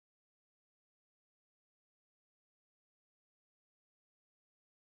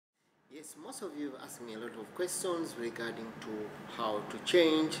Yes, most of you have asked me a lot of questions regarding to how to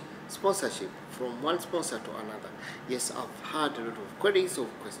change sponsorship from one sponsor to another. Yes, I've had a lot of queries of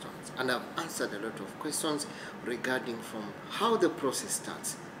questions and I've answered a lot of questions regarding from how the process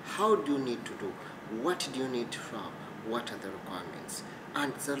starts. How do you need to do? What do you need from? What are the requirements?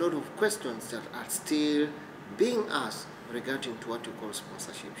 And there's a lot of questions that are still being asked regarding to what we call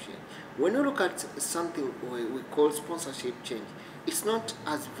sponsorship change. When you look at something we call sponsorship change, it's not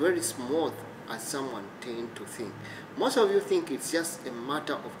as very smooth as someone tend to think. Most of you think it's just a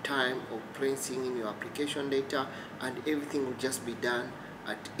matter of time of placing in your application data and everything will just be done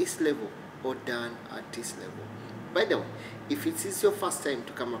at this level or done at this level. By the way, if it is your first time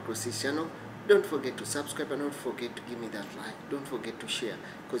to come across this channel, don't forget to subscribe and don't forget to give me that like. Don't forget to share,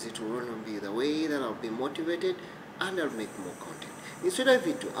 because it will only be the way that I'll be motivated and I'll make more content. Instead of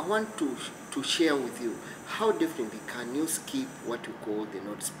it, I want to share with you how definitely can you skip what you call the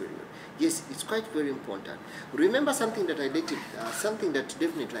notice period. Yes, it's quite very important. Remember something that something that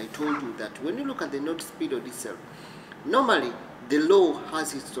definitely I told you, that when you look at the notice period itself, normally the law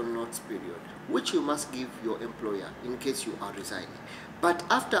has its own notice period, which you must give your employer in case you are resigning. But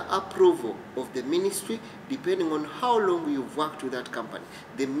after approval of the ministry, depending on how long you've worked with that company,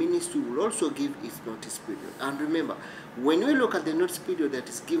 the ministry will also give its notice period. And remember, when we look at the notice period that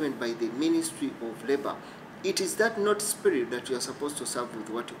is given by the Ministry of Labor, it is that notice period that you are supposed to serve with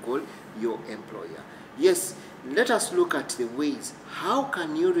what you call your employer. Yes, let us look at the ways. How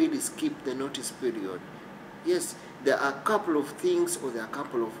can you really skip the notice period? Yes, there are a couple of things, or there are a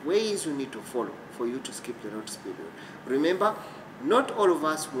couple of ways you need to follow for you to skip the notice period. Remember, not all of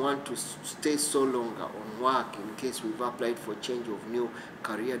us want to stay so longer on work in case we've applied for change of new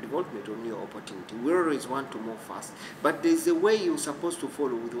career development or new opportunity. We always want to move fast. But there's a way you're supposed to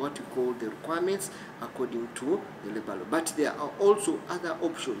follow with what you call the requirements according to the labor law. But there are also other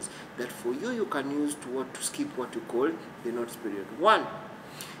options that for you can use to skip what you call the notice period. One,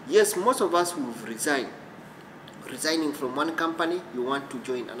 yes, most of us who've resigning from one company, you want to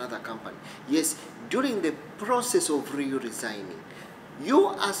join another company. Yes, during the process of resigning, you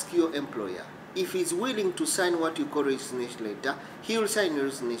ask your employer if he's willing to sign what you call resignation letter. He will sign your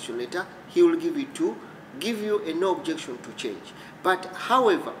resignation letter. He will give you a no objection to change. But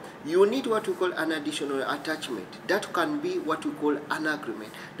however, you need what we call an additional attachment. That can be what we call an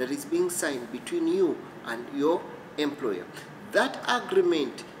agreement that is being signed between you and your employer. That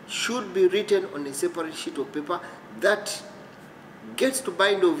agreement should be written on a separate sheet of paper that gets to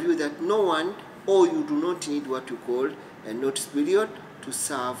bind of you that no one, or you do not need what you call a notice period to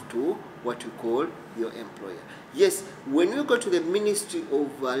serve to what you call your employer. Yes, when you go to the Ministry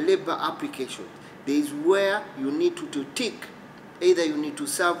of Labor application, there is where you need to tick. Either you need to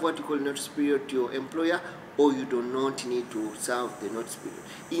serve what you call notice period to your employer, or you do not need to serve the notice period.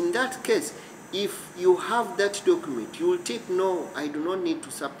 In that case, if you have that document, you will take no, I do not need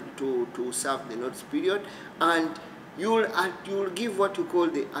to serve the notice period, and you will give what you call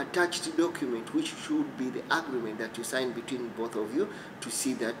the attached document, which should be the agreement that you sign between both of you to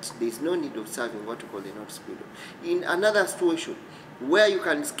see that there is no need of serving what you call the notice period. In another situation where you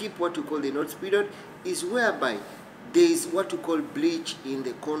can skip what you call the notice period is whereby there is what you call breach in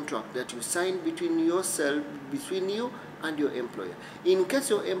the contract that you sign between you and your employer. In case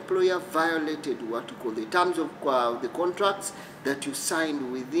your employer violated what you call the terms of the contracts that you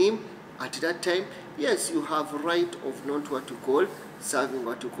signed with him at that time, yes, you have right of not what you call serving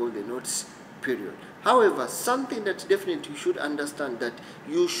what you call the notice period. However, something that definitely you should understand, that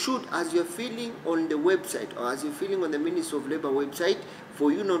you should, as you're filling on the website or as you're filling on the Ministry of Labor website,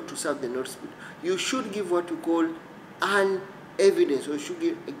 for you not to serve the notice period, you should give what you call an evidence, or should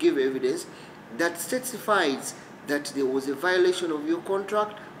give evidence that certifies that there was a violation of your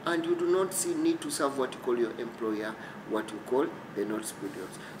contract and you do not need to serve what you call your employer what you call the notice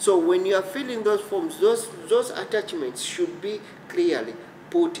periods. So when you are filling those forms, those attachments should be clearly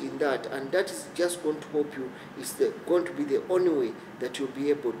put in that, and that is just going to help you. It's going to be the only way that you'll be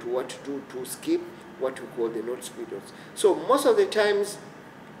able to skip what we call the notice periods. So most of the times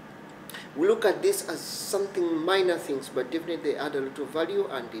we look at this as something minor things, but definitely they add a lot of value,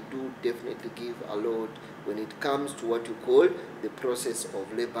 and they do definitely give a lot when it comes to what you call the process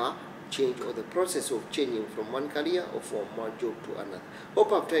of labor change, or the process of changing from one career or from one job to another.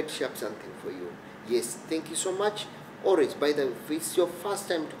 Hope I've tried to share something for you. Yes, thank you so much. Always, by the way, if it's your first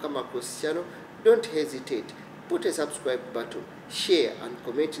time to come across this channel, don't hesitate. Put a subscribe button, share and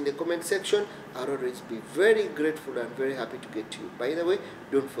comment in the comment section. I'll always be very grateful and very happy to get to you. By the way,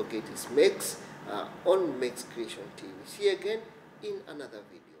 don't forget it's Mex on Mex Creation TV. See you again in another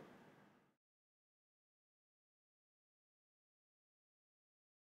video.